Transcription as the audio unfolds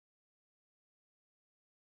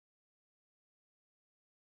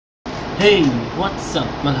Hey, what's up?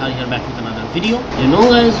 Malhari here, back with another video. You know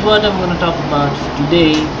guys, what I'm gonna talk about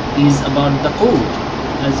today is about the code.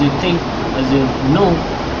 As you know,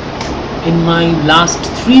 in my last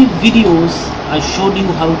 3 videos I showed you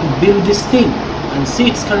how to build this thing, and see,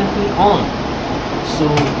 it's currently on. So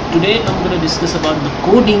today I'm gonna discuss about the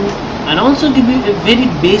coding and also give you a very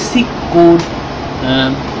basic code.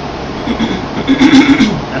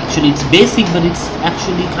 Actually it's basic, but it's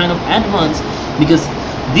actually kind of advanced, because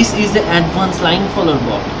this is the advanced line follower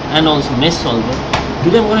bot and also mesh solver.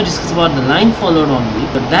 Today I'm going to discuss about the line follower only,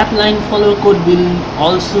 but that line follower code will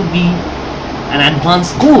also be an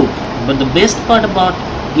advanced code. But the best part about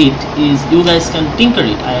it is you guys can tinker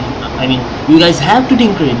it. I mean you guys have to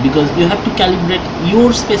tinker it, because you have to calibrate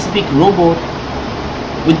your specific robot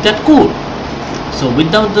with that code. So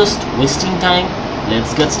without just wasting time,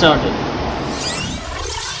 let's get started.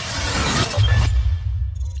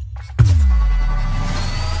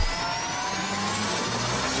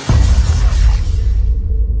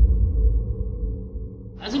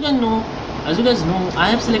 As you guys know, I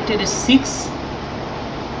have selected a 6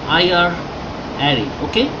 IR array.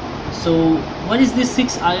 Okay, so what is this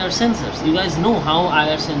 6 IR sensors? You guys know how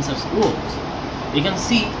IR sensors works. You can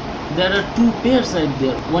see there are 2 pairs right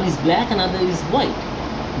there. One is black, another is white.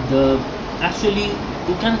 Actually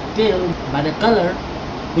you can tell by the color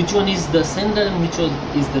which one is the sender and which one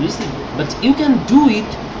is the receiver. But you can do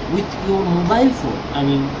it with your mobile phone. I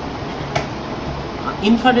mean,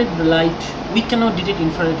 infrared light, we cannot detect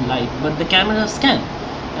infrared light, but the cameras can,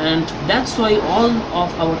 and that's why all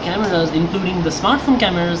of our cameras, including the smartphone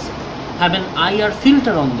cameras, have an IR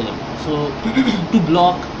filter on them, so to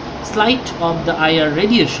block slight of the IR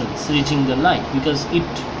radiations reaching the light, because it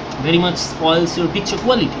very much spoils your picture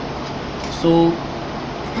quality. So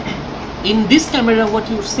in this camera, what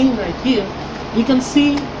you're seeing right here, you can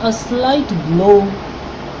see a slight glow.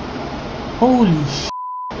 Holy sh**.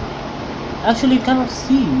 Actually you cannot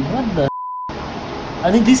see. What the?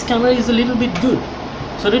 I think this camera is a little bit good.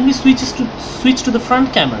 So let me switch to the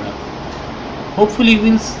front camera. Hopefully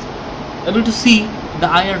we'll able to see the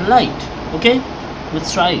IR light. Okay,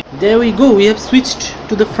 let's try it. There we go. We have switched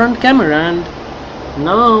to the front camera, and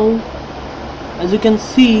now as you can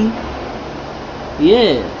see,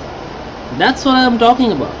 yeah, that's what I'm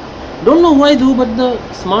talking about. Don't know why though, but the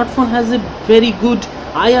smartphone has a very good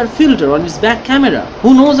IR filter on its back camera.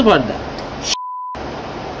 Who knows about that?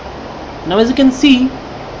 Now as you can see,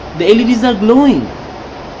 the LEDs are glowing.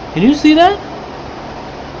 Can you see that?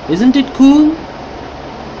 Isn't it cool?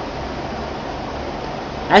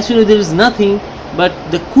 Actually there is nothing, but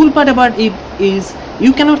the cool part about it is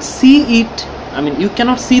you cannot see it. I mean, you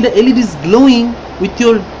cannot see the LEDs glowing with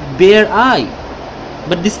your bare eye,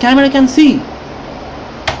 but this camera can see.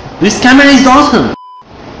 This camera is awesome.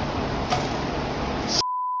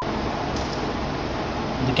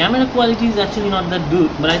 The camera quality is actually not that good,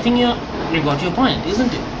 but I think you got your point,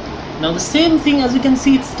 isn't it? Now the same thing, as you can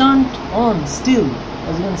see, it's turned on still.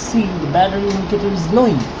 As you can see, the battery indicator is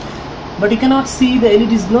glowing, but you cannot see the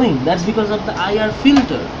LEDs glowing. That's because of the IR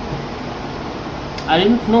filter. I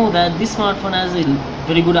didn't know that this smartphone has a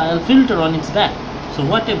very good IR filter on its back. So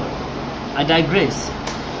whatever, I digress.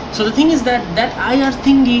 So the thing is that IR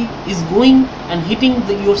thingy is going and hitting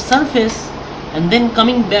your surface and then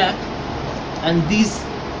coming back, and these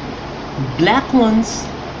black ones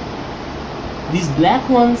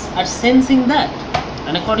are sensing that,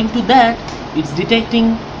 and according to that it's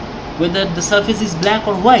detecting whether the surface is black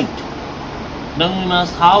or white. Now you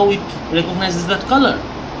must how it recognizes that color.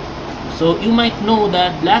 So you might know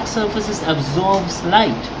that black surfaces absorbs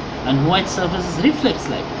light and white surfaces reflects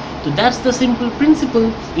light. So that's the simple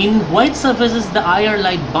principle. In white surfaces, the IR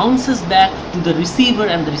light bounces back to the receiver,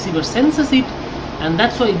 and the receiver senses it, and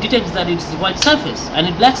that's why it detects that it's white surface. And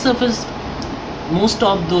in black surface, most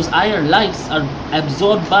of those IR lights are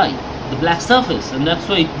absorbed by the black surface, and that's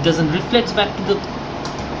why it doesn't reflect back to the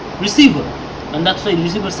receiver, and that's why the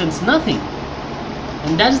receiver sends nothing.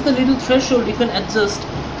 And that's the little threshold you can adjust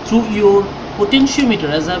through your potentiometer,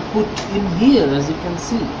 as I put in here. As you can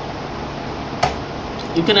see,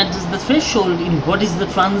 you can adjust the threshold in what is the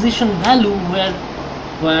transition value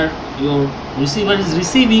where your receiver is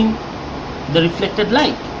receiving the reflected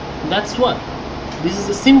light. That's what. This is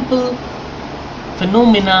a simple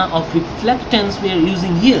phenomena of reflectance we are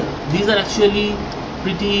using here. These are actually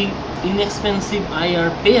pretty inexpensive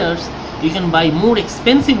IR pairs. You can buy more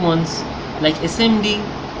expensive ones like SMD,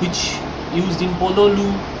 which used in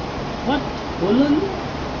Pololu. What? Pololu?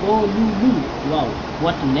 Pololu. Wow,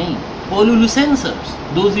 what a name. Pololu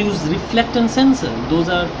sensors. Those use reflectance sensor. Those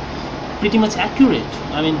are pretty much accurate.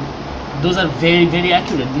 I mean, those are very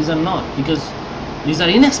accurate. These are not, because These are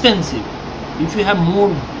inexpensive. If you have more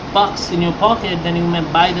bucks in your pocket, then you may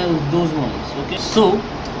buy those ones. Okay, so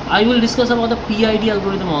I will discuss about the PID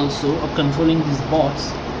algorithm also of controlling these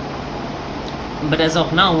bots, but as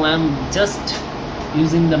of now I am just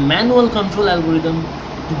using the manual control algorithm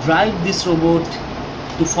to drive this robot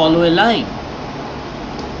to follow a line.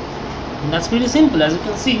 And that's pretty simple. As you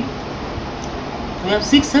can see, we have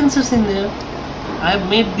 6 sensors in there. I have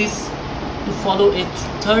made this to follow a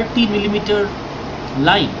 30mm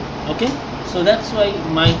line. Okay, so that's why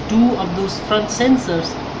my 2 of those front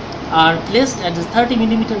sensors are placed at the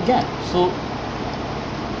 30mm gap. So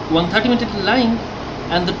one 30mm line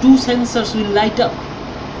and the 2 sensors will light up.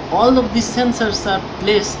 All of these sensors are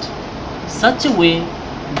placed such a way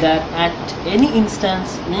that at any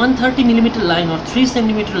instance 1 30mm line or 3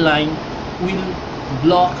 cm line will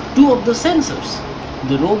block 2 of the sensors.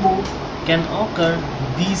 The robo can occur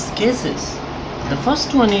these cases. The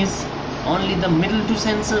first one is only the middle 2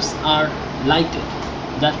 sensors are lighted.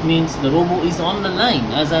 That means the robo is on the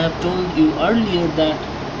line. As I have told you earlier, that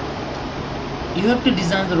you have to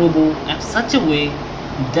design the robo at such a way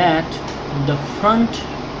that the front,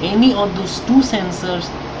 any of those 2 sensors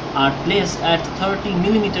are placed at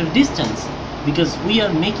 30mm distance, because we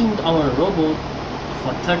are making our robo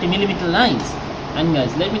for 30mm lines. And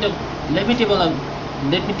guys, let me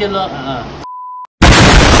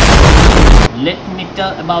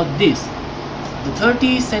tell about this. The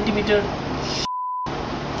 30mm,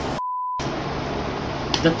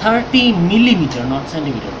 the 30mm, not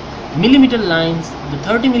centimeter, millimeter lines, the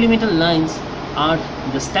 30mm lines are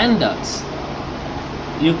the standards.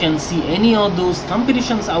 You can see any of those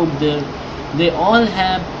competitions out there, they all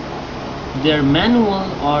have their manual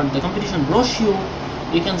or the competition brochure.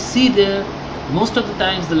 You can see there, most of the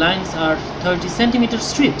times the lines are 30cm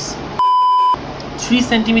strips,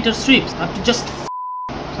 3cm strips, up to just.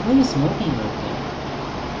 Someone is smoking right there.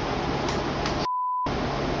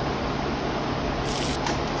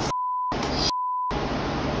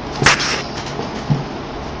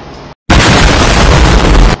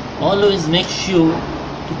 Always make sure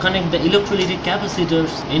to connect the electrolytic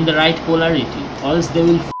capacitors in the right polarity, or else they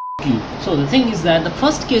will f you. So the thing is that the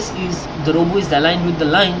first case is the robo is aligned with the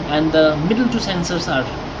line and the middle 2 sensors are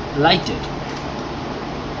lighted.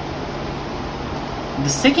 The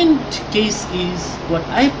second case is what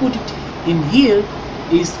I put it in here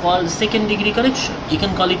is called second degree correction. You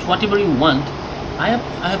can call it whatever you want. I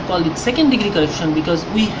have called it second degree correction because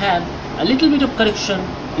we have a little bit of correction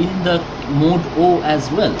in the mode O as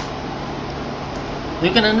well.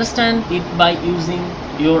 You can understand it by using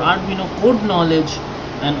your Arduino code knowledge,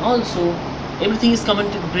 and also everything is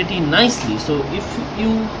commented pretty nicely. So if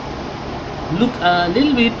you look a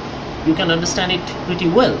little bit, you can understand it pretty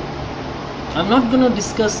well. I'm not gonna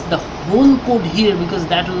discuss the whole code here because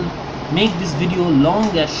that will make this video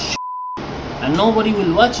long as shit, and nobody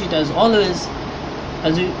will watch it. As always,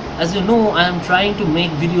 as you know, I am trying to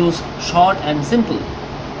make videos short and simple,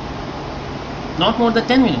 not more than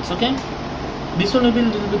 10 minutes. Okay, this one will be a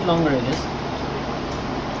little bit longer, I guess.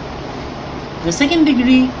 The second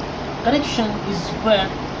degree correction is where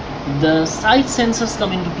the side sensors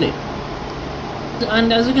come into play,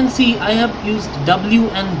 and as you can see, I have used W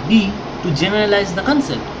and B to generalize the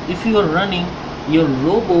concept. If you are running your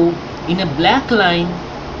robo in a black line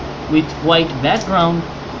with white background,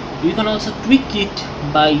 you can also tweak it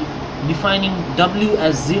by defining W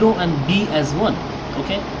as 0 and B as 1.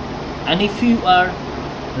 Okay, and if you are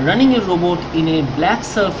running a robot in a black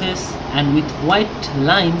surface and with white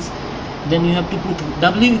lines, then you have to put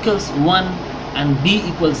W equals 1 and B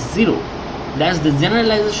equals 0. That's the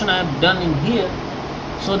generalization I have done in here,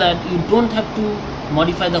 so that you don't have to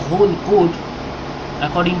modify the whole code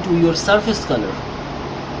according to your surface color.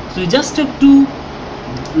 So you just have to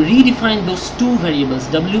redefine those 2 variables,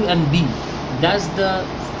 W and B. That's the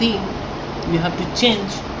thing you have to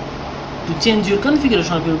change your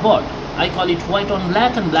configuration of your board. I call it white on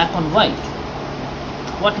black and black on white.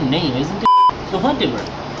 What name, isn't it? So whatever.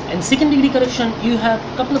 In second degree correction, you have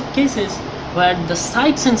a couple of cases where the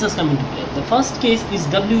side sensors come into play. The first case is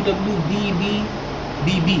WWBBBB.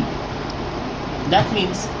 That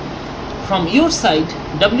means from your side,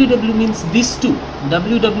 WW means these 2.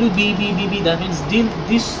 WWBBBB, that means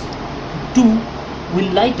these 2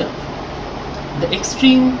 will light up. The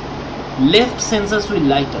extreme left sensors will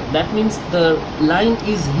light up. That means the line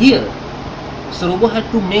is here. So robo had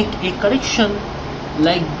to make a correction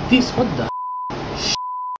like this. What the?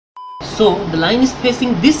 So the line is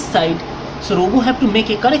facing this side, so robo have to make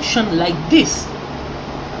a correction like this.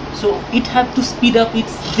 So it have to speed up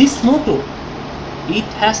this motor. It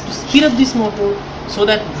has to speed up this motor so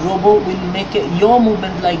that robo will make a yaw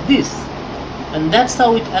movement like this. and that's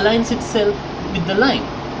how it aligns itself with the line.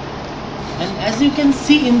 And as you can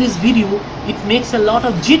see in this video, it makes a lot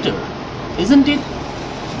of jitter, isn't it?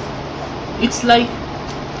 It's like,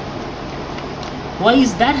 why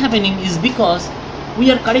is that happening is because we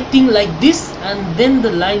are correcting like this, and then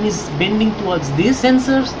the line is bending towards these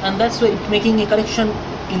sensors, and that's why it's making a correction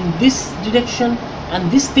in this direction, and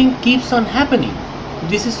this thing keeps on happening.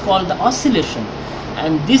 This is called the oscillation,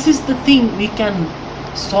 and this is the thing we can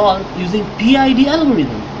solve using PID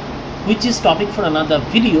algorithm, which is topic for another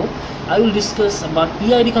video. I will discuss about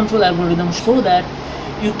PID control algorithm so that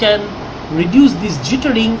you can reduce this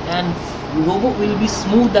jittering and robot will be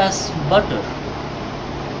smooth as butter.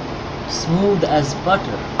 Smooth as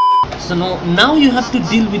butter. So now you have to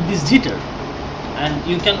deal with this jitter, and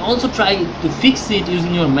you can also try to fix it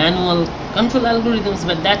using your manual control algorithms,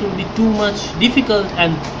 but that will be too much difficult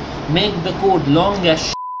and make the code long as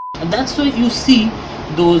shit. And that's why you see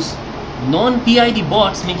those non-PID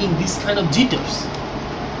bots making this kind of jitters,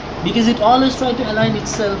 because it always tries to align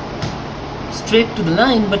itself straight to the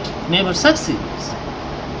line but never succeeds,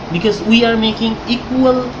 because we are making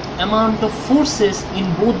equal amount of forces in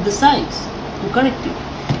both the sides to correct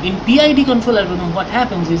it. In PID control algorithm, what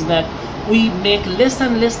happens is that we make less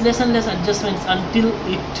and less adjustments until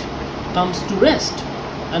it comes to rest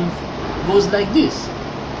and goes like this.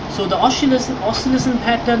 So the oscillation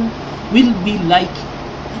pattern will be like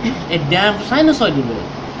a damn sinusoidal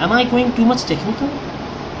wave. Am I going too much technical?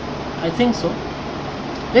 I think so.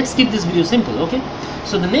 Let's keep this video simple, okay?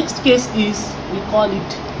 So the next case is, we call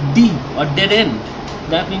it D, or dead end.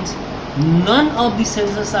 That means none of the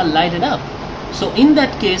sensors are lighted up. So in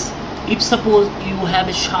that case, if suppose you have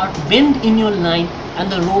a sharp bend in your line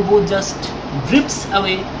and the robo just drifts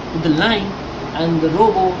away with the line and the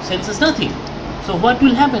robo senses nothing. So what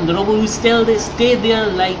will happen? The robo will stay there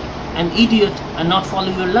like an idiot and not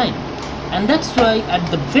follow your line. And that's why at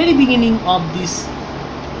the very beginning of this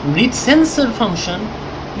read sensor function,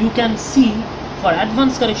 you can see for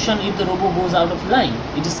advanced correction if the robo goes out of line.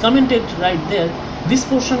 It is commented right there. This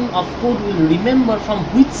portion of code will remember from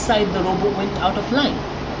which side the robo went out of line.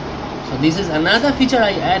 So this is another feature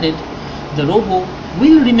I added. The robo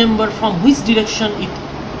will remember from which direction it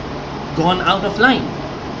gone out of line,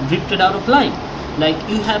 drifted out of line. Like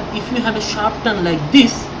if you have a sharp turn like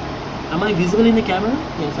this, am I visible in the camera?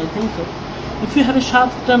 Yes, I think so. If you have a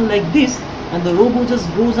sharp turn like this and the robo just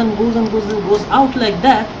goes goes out like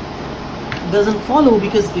that, doesn't follow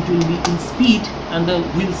because it will be in speed and the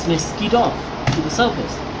wheels may skid off to the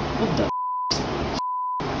surface. What the?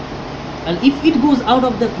 And if it goes out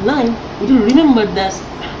of that line, it will remember that,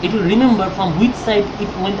 it will remember from which side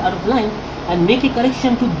it went out of line and make a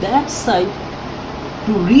correction to that side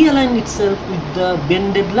to realign itself with the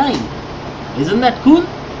bended line. Isn't that cool?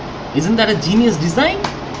 Isn't that a genius design?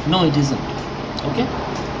 No, it isn't. Okay.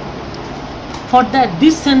 For that,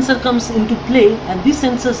 this sensor comes into play, and this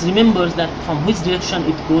sensor remembers that from which direction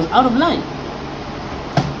it goes out of line.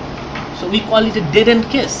 So we call it a dead end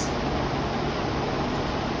case.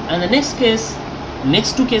 And the next case,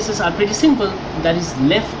 next two cases are pretty simple, that is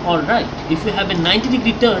left or right. If you have a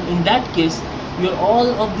 90-degree turn, in that case, all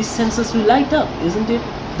of these sensors will light up, isn't it?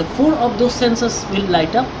 The 4 of those sensors will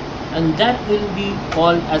light up, and that will be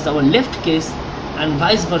called as our left case, and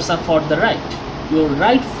vice versa for the right. Your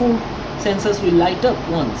right 4 sensors will light up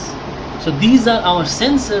once. So these are our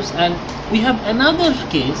sensors, and we have another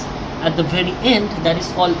case at the very end that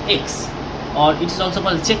is called X, or it is also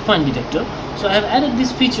called checkpoint detector. So I have added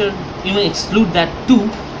this feature. You may exclude that too,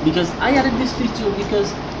 because I added this feature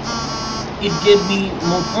because it gave me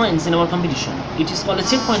more points in our competition. It is called a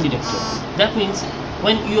checkpoint detector. That means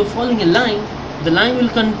when you are following a line, the line will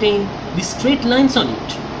contain the straight lines on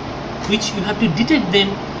it, which you have to detect them,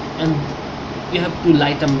 and you have to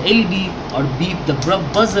light an LED or beep the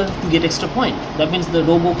buzzer to get extra point. That means the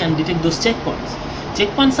robo can detect those checkpoints.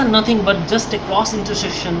 Checkpoints are nothing but just a cross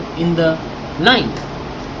intersection in the line.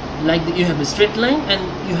 Like you have a straight line and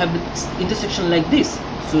you have the intersection like this.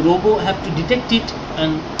 So robo have to detect it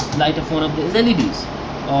and light up one of the LEDs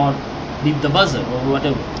or beep the buzzer or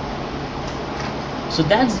whatever. So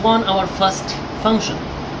that's gone our first function.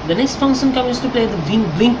 The next function comes to play, the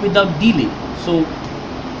blink without delay. So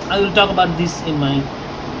I will talk about this in my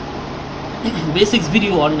basics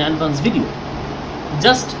video or in advanced video.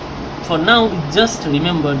 Just for now, just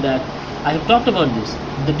remember that I have talked about this.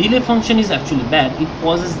 The delay function is actually bad. It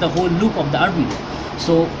pauses the whole loop of the RBO.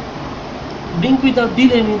 So blink without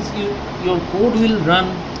delay means your code will run,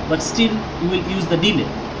 but still you will use the delay.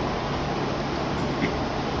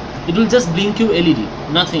 It will just blink you LED,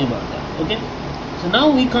 nothing about that. Okay. So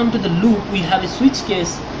now we come to the loop. We have a switch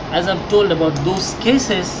case. As I've told about those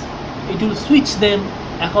cases, it will switch them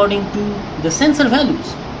according to the sensor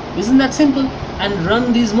values. Isn't that simple? And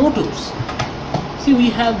run these motors. See, we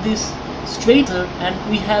have this straighter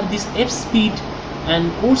and we have this f speed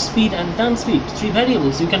and core speed and turn speed, 3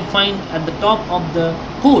 variables you can find at the top of the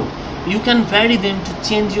code. You can vary them to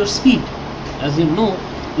change your speed. As you know,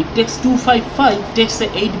 it takes 255 takes the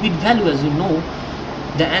 8-bit value. As you know,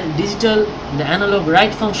 the analog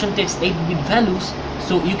write function takes 8-bit values,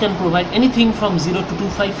 so you can provide anything from 0 to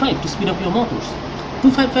 255 to speed up your motors.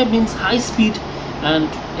 255 means high speed, and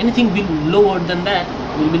anything lower than that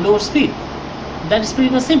will be lower speed. That is pretty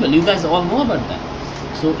much simple. You guys all know about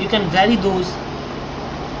that. So you can vary those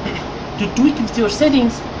to tweak with your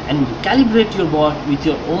settings and calibrate your board with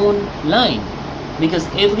your own line, because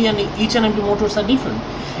each and every motors are different.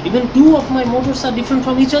 Even 2 of my motors are different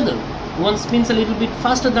from each other. One spins a little bit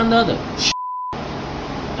faster than the other,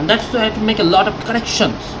 and that's why I have to make a lot of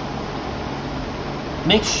corrections.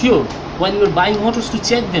 Make sure while you are buying motors to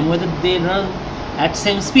check them whether they run at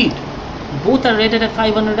same speed. Both are rated at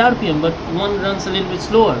 500 RPM, but one runs a little bit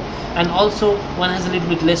slower, and also one has a little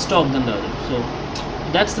bit less torque than the other.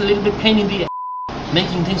 So that's a little bit pain in the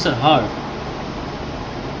making things are hard.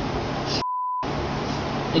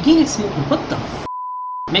 Again, it's smoking. What the f?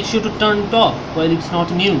 Make sure to turn it off while it's not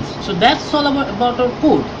in use. So that's all about our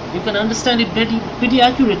code. You can understand it pretty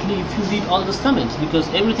accurately if you read all those comments, because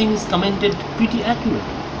everything is commented pretty accurate.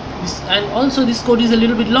 And also this code is a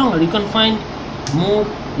little bit longer. You can find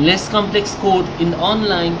less complex code in the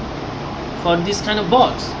online for this kind of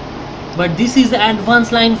bots. But this is the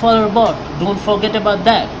advanced line follower bot. Don't forget about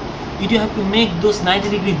that. You have to make those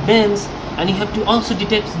 90-degree bends, and you have to also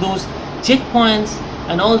detect those checkpoints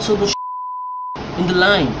and also those in the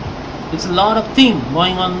line. It's a lot of thing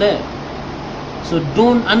going on there. So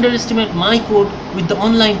don't underestimate my code with the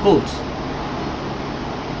online codes.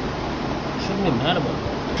 Shouldn't be mad about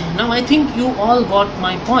that. Now I think you all got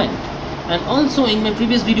my point. And also in my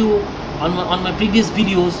previous video, on my previous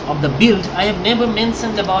videos of the build, I have never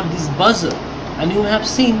mentioned about this buzzer, and you have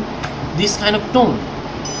seen this kind of tone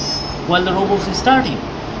while the robot is starting.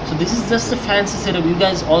 So this is just a fancy setup. You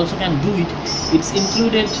guys also can do it. It's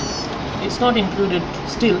included. It's not included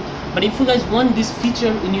still, but if you guys want this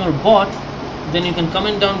feature in your bot, then you can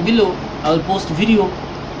comment down below. I'll post video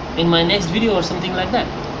in my next video or something like that.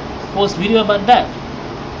 Post video about that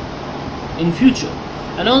in future.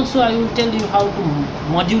 And also I will tell you how to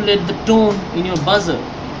modulate the tone in your buzzer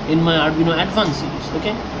in my Arduino Advanced series.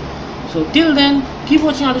 Okay, so till then, keep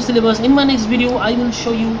watching Outta Syllabus. In my next video I will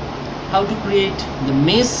show you how to create the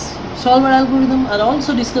maze solver algorithm. I'll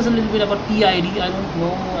also discuss a little bit about PID. I don't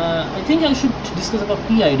know, I think I should discuss about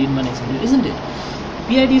PID in my next video, isn't it?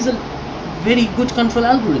 PID is a very good control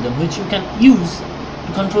algorithm which you can use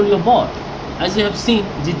to control your board. As you have seen,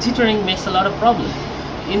 the jittering makes a lot of problems.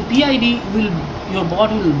 In PID, your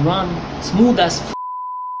board will run smooth as f.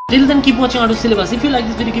 Till then, keep watching Outta Syllabus. If you like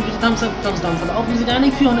this video, give it a thumbs up, thumbs down for the opposite. And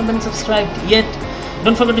if you haven't been subscribed yet,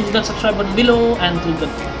 don't forget to hit that subscribe button below and click the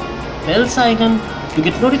bell icon to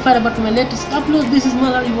get notified about my latest upload. This is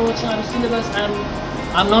Malari, you are watching Outta Syllabus, and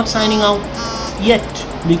I'm not signing out yet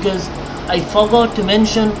because I forgot to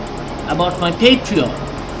mention about my Patreon.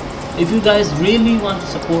 If you guys really want to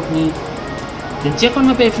support me, then check on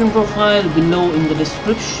my Patreon profile below in the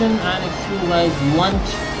description, and if you guys want,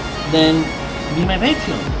 then be my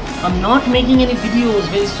Patreon. I'm not making any videos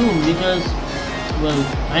very soon because,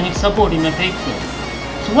 well, I need support in my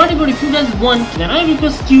Patreon. So whatever, if you guys want, then I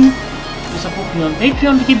request you to support me on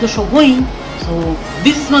Patreon to keep the show going. So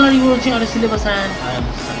this is Malari, you are watching Outta Syllabus, and I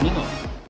am signing off.